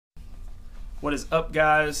What is up,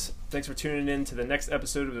 guys? Thanks for tuning in to the next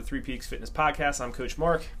episode of the Three Peaks Fitness Podcast. I'm Coach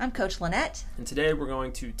Mark. I'm Coach Lynette. And today we're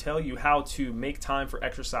going to tell you how to make time for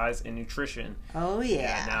exercise and nutrition. Oh,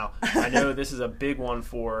 yeah. Now, I know this is a big one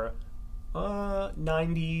for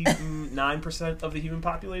 99% of the human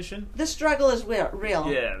population. The struggle is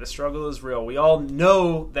real. Yeah, the struggle is real. We all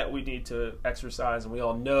know that we need to exercise, and we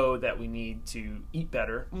all know that we need to eat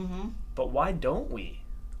better. Mm-hmm. But why don't we?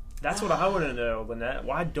 That's what I want to know, Lynette.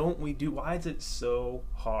 Why don't we do? Why is it so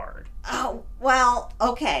hard? Oh, well,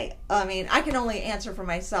 okay. I mean, I can only answer for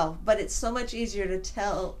myself, but it's so much easier to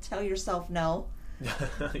tell yourself no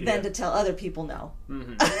than to tell other people no.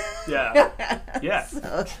 Mm-hmm. Yeah, yeah.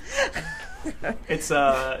 So. It's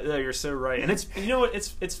you're so right, and it's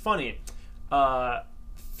it's funny.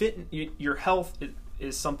 Your health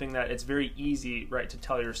is something that it's very easy, right, to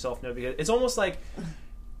tell yourself no, because it's almost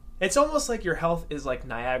like your health is like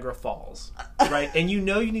Niagara Falls, right? And you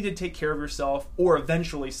need to take care of yourself, or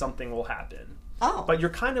eventually something will happen. Oh. But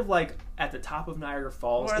you're kind of like at the top of Niagara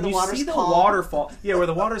Falls, where and you see the calm. waterfall. Yeah, where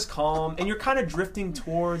the water's calm, and you're kind of drifting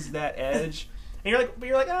towards that edge. And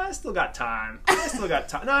you're like, I still got time. No,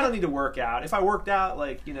 I don't need to work out. If I worked out,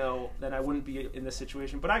 then I wouldn't be in this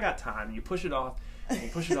situation. But I got time. And you push it off, and you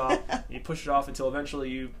push it off, and you push it off until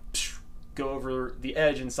eventually you go over the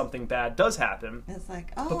edge and something bad does happen. It's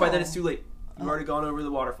like, oh. But by then it's too late. You've already gone over the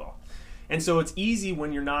waterfall. And so it's easy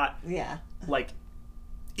when you're not like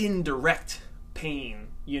in direct pain,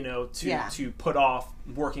 to put off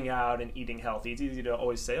working out and eating healthy. It's easy to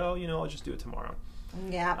always say, I'll just do it tomorrow.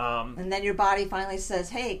 Yeah. And then your body finally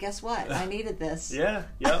says, hey, guess what? I needed this. Yeah.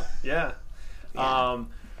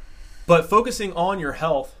 But focusing on your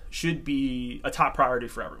health should be a top priority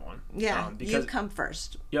for everyone. Yeah, because you come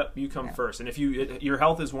first. Yep, you come first. And if your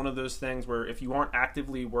health is one of those things where if you aren't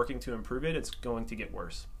actively working to improve it, it's going to get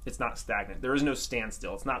worse. It's not stagnant. There is no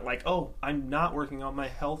standstill. It's not like, I'm not working on my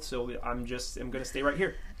health, so I'm going to stay right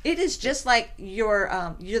here. It is just like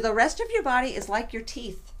the rest of your body is like your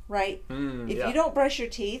teeth, right? If you don't brush your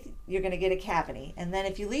teeth, you're going to get a cavity. And then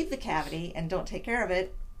if you leave the cavity and don't take care of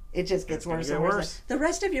it, it just gets worse and worse. The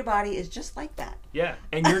rest of your body is just like that. Yeah,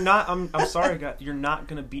 and you're not. I'm sorry, guys. You're not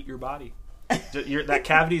going to beat your body. That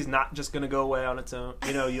cavity is not just going to go away on its own.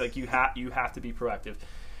 You have to be proactive.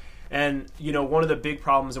 And one of the big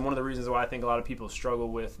problems and one of the reasons why I think a lot of people struggle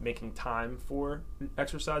with making time for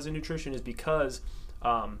exercise and nutrition is because,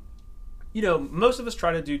 most of us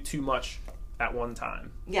try to do too much at one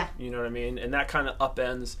time. Yeah. You know what I mean? And that kind of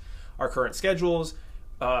upends our current schedules.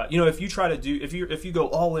 If you try to if you go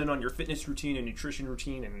all in on your fitness routine and nutrition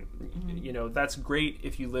routine, and that's great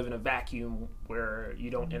if you live in a vacuum where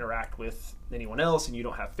you don't interact with anyone else and you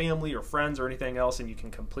don't have family or friends or anything else, and you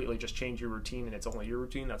can completely just change your routine and it's only your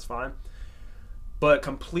routine, that's fine. But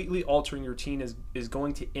completely altering your routine is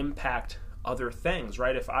going to impact other things,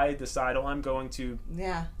 right? If I decide, I'm going to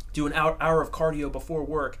do an hour of cardio before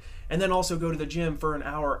work and then also go to the gym for an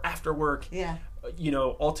hour after work,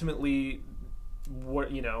 ultimately,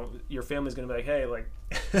 your family's going to be like, hey,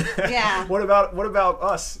 what about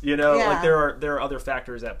us? Like there are other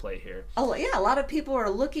factors at play here. Oh yeah, a lot of people are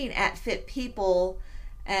looking at fit people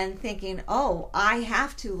and thinking, I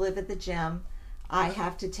have to live at the gym, I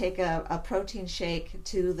have to take a protein shake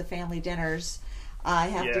to the family dinners, I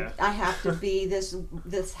have to be this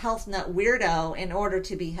health nut weirdo in order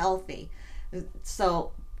to be healthy.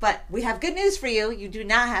 So, but we have good news for you. You do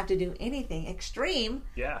not have to do anything extreme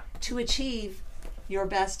to achieve your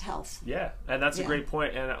best health. Yeah, and that's a great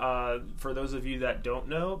point. And for those of you that don't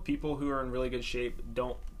know, people who are in really good shape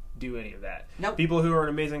don't do any of that. Nope. People who are in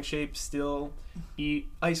amazing shape still eat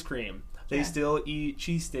ice cream. They still eat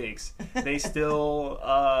cheesesteaks. They still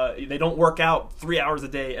they don't work out 3 hours a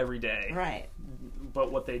day every day. Right.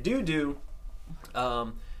 But what they do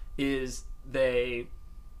is they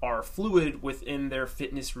are fluid within their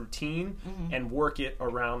fitness routine and work it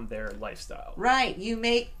around their lifestyle. Right. You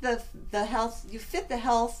make the health, you fit the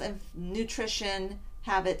health and nutrition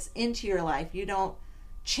habits into your life. You don't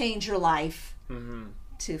change your life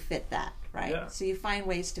to fit that, right? Yeah. So you find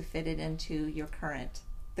ways to fit it into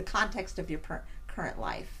the context of your current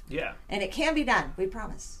life. Yeah. And it can be done, we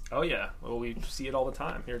promise. Oh yeah. Well, we see it all the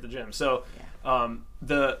time here at the gym. So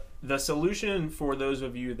the solution for those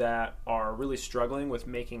of you that are really struggling with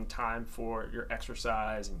making time for your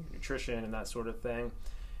exercise and your nutrition and that sort of thing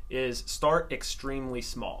is start extremely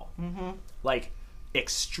small. Like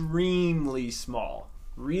extremely small.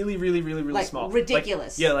 Really, really, really, really small.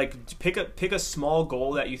 Ridiculous. Pick a small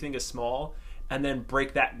goal that you think is small and then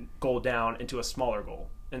break that goal down into a smaller goal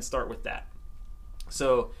and start with that.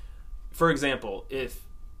 So, for example, if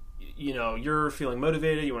you're feeling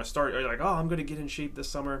motivated, you want to start, you're like, I'm going to get in shape this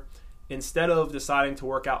summer, instead of deciding to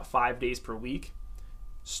work out 5 days per week,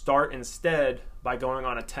 start instead by going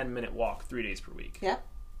on a 10-minute walk 3 days per week. Yep.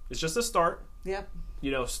 It's just a start. Yep.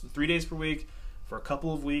 3 days per week for a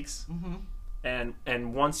couple of weeks.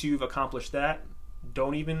 And once you've accomplished that,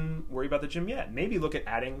 don't even worry about the gym yet. Maybe look at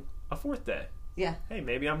adding a 4th day. Yeah. Hey,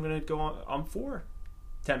 maybe I'm going to go on 4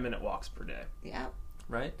 10-minute walks per day. Yeah.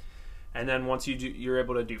 Right? And then once you're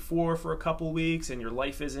able to do 4 for a couple of weeks and your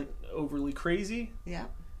life isn't overly crazy. Yeah.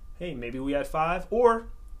 Hey, maybe we add 5. Or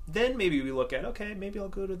then maybe we look at, okay, maybe I'll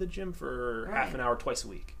go to the gym for half an hour twice a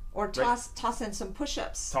week. Or toss in some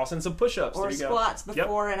push-ups. Toss in some push-ups. Or there you squats go.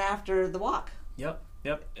 before and after the walk. Yep.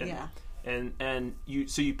 And, And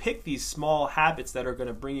you pick these small habits that are going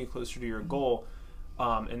to bring you closer to your goal,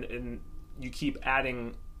 and you keep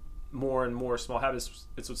adding more and more small habits.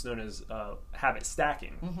 It's what's known as habit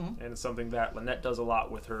stacking, and it's something that Lynette does a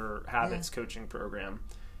lot with her habits coaching program,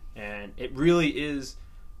 and it really is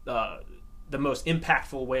the most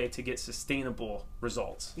impactful way to get sustainable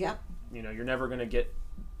results. Yep. You're never going to get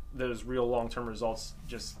those real long-term results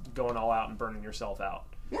just going all out and burning yourself out.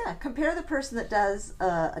 Yeah, compare the person that does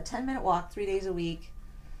a 10-minute walk 3 days a week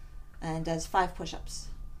and does 5 push-ups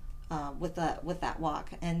with that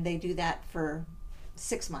walk, and they do that for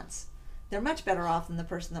 6 months. They're much better off than the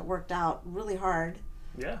person that worked out really hard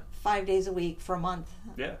 5 days a week for a month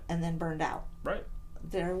and then burned out. Right.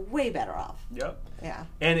 They're way better off. Yep. Yeah.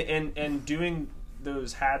 And doing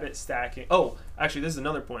those habit stacking. Oh, actually, this is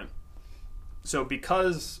another point. So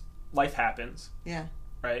because life happens,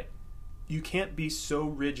 right? You can't be so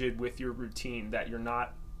rigid with your routine that you're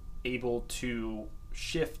not able to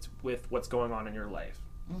shift with what's going on in your life.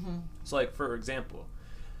 So, like, for example,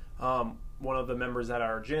 one of the members at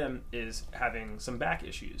our gym is having some back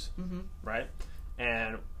issues, right?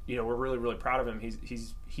 And we're really, really proud of him.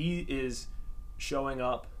 He is showing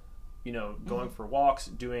up, going for walks,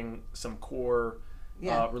 doing some core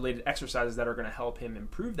related exercises that are going to help him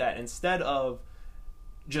improve that, instead of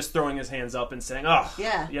just throwing his hands up and saying,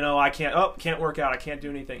 I can't work out, I can't do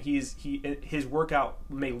anything. His workout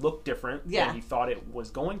may look different than he thought it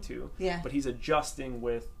was going to, but he's adjusting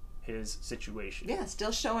with his situation. Yeah,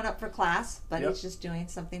 still showing up for class, but he's just doing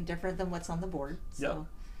something different than what's on the board. So.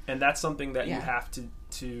 And that's something that you have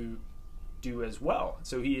to do as well.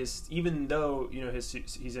 So he is, even though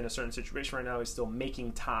he's in a certain situation right now, he's still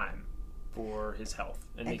making time for his health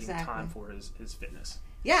and making time for his fitness.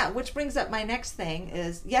 Yeah, which brings up my next thing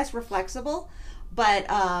is, yes, we're flexible, but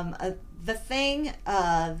the thing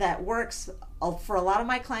that works for a lot of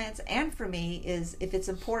my clients and for me is, if it's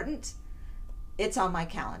important, it's on my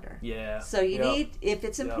calendar. Yeah. So you need, if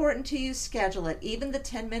it's important to you, schedule it. Even the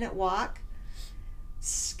 10-minute walk,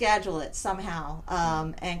 schedule it somehow,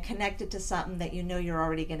 and connect it to something that you're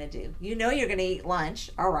already going to do. You're going to eat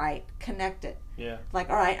lunch. All right, connect it. Yeah. Like,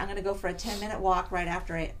 all right, I'm going to go for a 10-minute walk right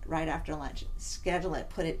after lunch. Schedule it.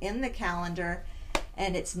 Put it in the calendar,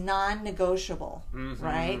 and it's non-negotiable,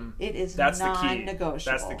 right? It is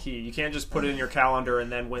non-negotiable. That's the key. You can't just put it in your calendar,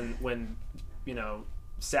 and then when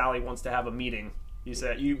Sally wants to have a meeting, you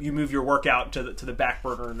say you move your workout to the back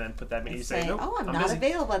burner, and then put that meeting. You say, nope, I'm not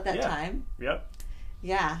available at that time. Yep.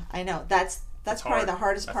 Yeah, I know. That's probably the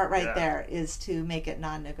hardest part right there, is to make it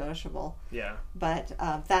non-negotiable. Yeah. But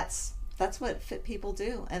that's what fit people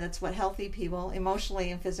do, and that's what healthy people,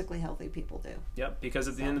 emotionally and physically healthy people do. Yep. Because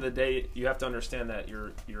at the end of the day, you have to understand that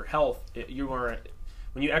your health.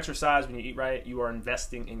 When you exercise, when you eat right, you are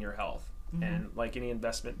investing in your health. And like any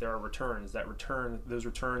investment, there are returns. Those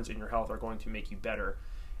returns in your health are going to make you better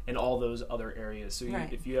in all those other areas. So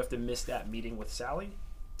if you have to miss that meeting with Sally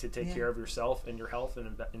to take care of yourself and your health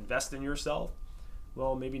and invest in yourself,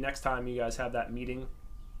 well, maybe next time you guys have that meeting,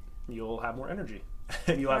 you'll have more energy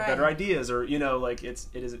and you'll have better ideas, or it is.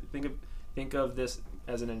 Think of this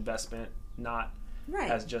as an investment, not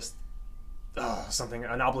as just something,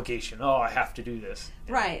 an obligation. I have to do this.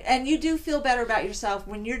 Right. And you do feel better about yourself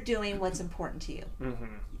when you're doing what's important to you.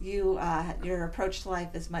 Your approach to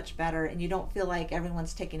life is much better, and you don't feel like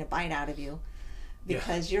everyone's taking a bite out of you,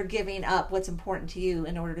 because you're giving up what's important to you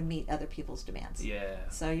in order to meet other people's demands. Yeah.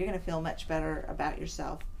 So you're going to feel much better about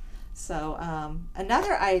yourself. So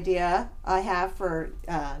another idea I have for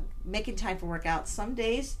making time for workouts, some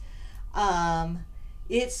days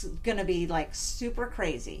it's going to be like super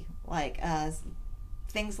crazy. Like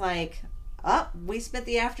things like, we spent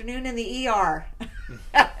the afternoon in the ER.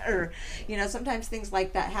 Or, sometimes things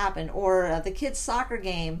like that happen. Or the kids' soccer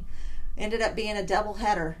game ended up being a double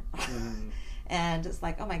header. And it's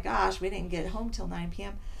like, oh my gosh, we didn't get home till 9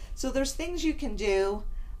 p.m. So there's things you can do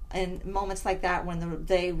in moments like that when the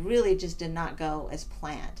day really just did not go as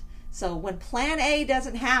planned. So when plan A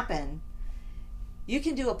doesn't happen, You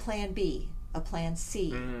can do a plan B, a plan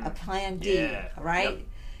C, a plan D, right? Yep.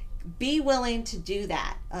 Be willing to do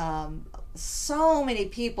that. So many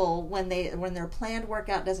people, when their planned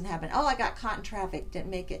workout doesn't happen, oh, I got caught in traffic, didn't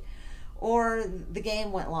make it, or the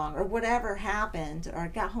game went long, or whatever happened, or I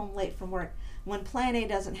got home late from work. When plan A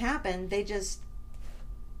doesn't happen, they just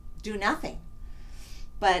do nothing.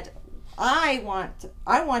 But I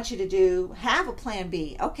want you to have a plan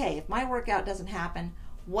B. Okay, if my workout doesn't happen,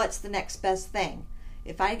 what's the next best thing?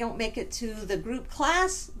 If I don't make it to the group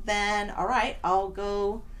class, then all right, I'll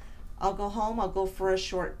go home, I'll go for a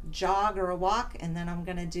short jog or a walk, and then I'm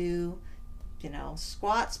going to do,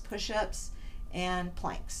 squats, push-ups, and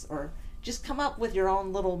planks. Or just come up with your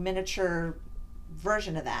own little miniature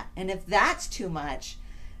version of that. And if that's too much,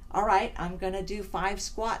 all right, I'm going to do 5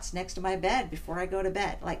 squats next to my bed before I go to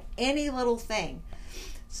bed. Like any little thing.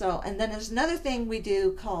 So, and then there's another thing we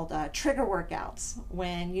do called trigger workouts.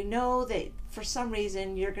 When you know that for some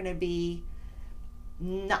reason you're going to be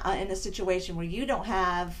not in a situation where you don't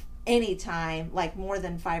have any time, like more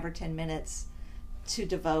than 5 or 10 minutes to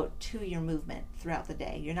devote to your movement throughout the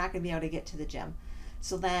day. You're not going to be able to get to the gym.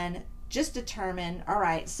 So then just determine, all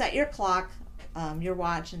right, set your clock, your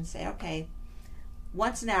watch, and say, okay,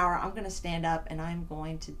 once an hour I'm going to stand up and I'm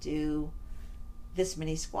going to do this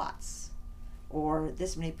many squats or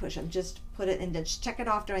this many push-ups. Just put it in, just check it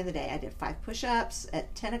off during the day. I did 5 push-ups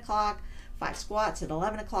at 10 o'clock, 5 squats at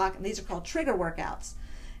 11 o'clock, and these are called trigger workouts.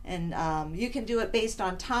 And you can do it based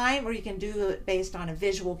on time, or you can do it based on a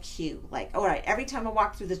visual cue. Like, all right, every time I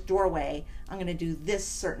walk through this doorway, I'm going to do this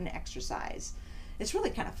certain exercise. It's really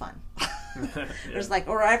kind of fun. There's like,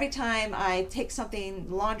 or every time I take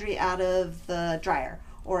laundry out of the dryer,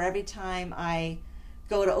 or every time I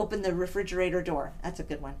go to open the refrigerator door. That's a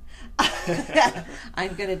good one.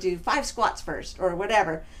 I'm going to do 5 squats first, or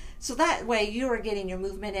whatever. So that way you are getting your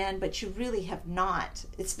movement in, but you really have not,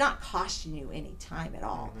 it's not costing you any time at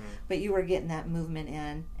all, but you are getting that movement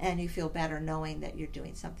in, and you feel better knowing that you're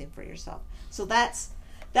doing something for yourself. So that's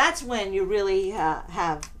when you really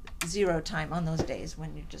have zero time on those days,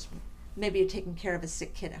 when you just, maybe you're taking care of a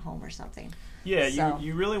sick kid at home or something. Yeah, so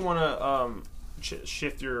you really want to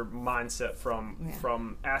shift your mindset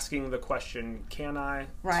from asking the question, can I,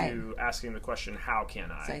 to asking the question, how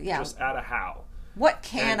can I? So, just add a how. What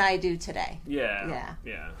can I do today? Yeah.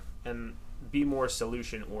 And be more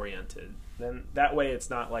solution oriented. Then that way it's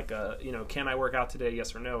not like can I work out today?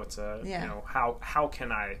 Yes or no. It's how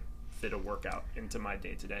can I fit a workout into my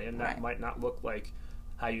day today? And that might not look like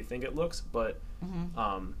how you think it looks, but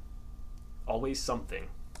always something.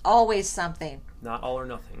 Always something. Not all or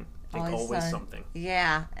nothing. I think always something.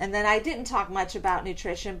 Yeah. And then I didn't talk much about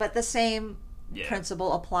nutrition, but the same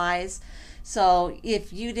principle applies. So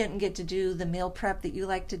if you didn't get to do the meal prep that you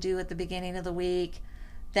like to do at the beginning of the week,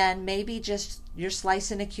 then maybe just you're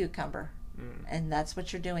slicing a cucumber, and that's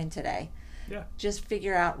what you're doing today. Yeah. Just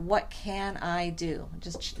figure out, what can I do?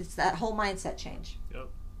 It's that whole mindset change. Yep.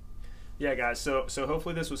 Yeah, guys. So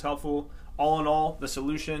hopefully this was helpful. All in all, the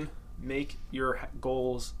solution: make your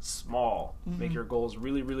goals small. Make your goals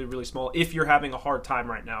really, really, really small. If you're having a hard time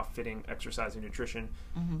right now fitting exercise and nutrition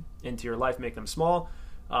into your life, make them small.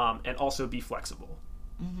 And also be flexible.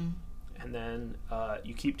 And then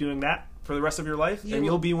you keep doing that for the rest of your life, and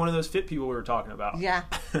you'll be one of those fit people we were talking about. Yeah.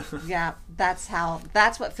 That's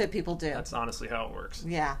what fit people do. That's honestly how it works.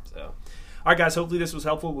 Yeah. So, all right, guys, hopefully this was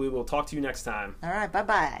helpful. We will talk to you next time. All right,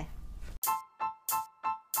 bye-bye.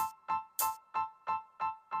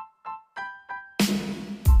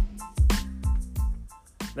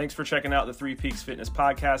 Thanks for checking out the 3 Peaks Fitness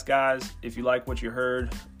Podcast, guys. If you like what you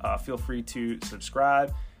heard, feel free to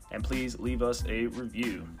subscribe, and please leave us a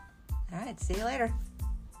review. All right, see you later.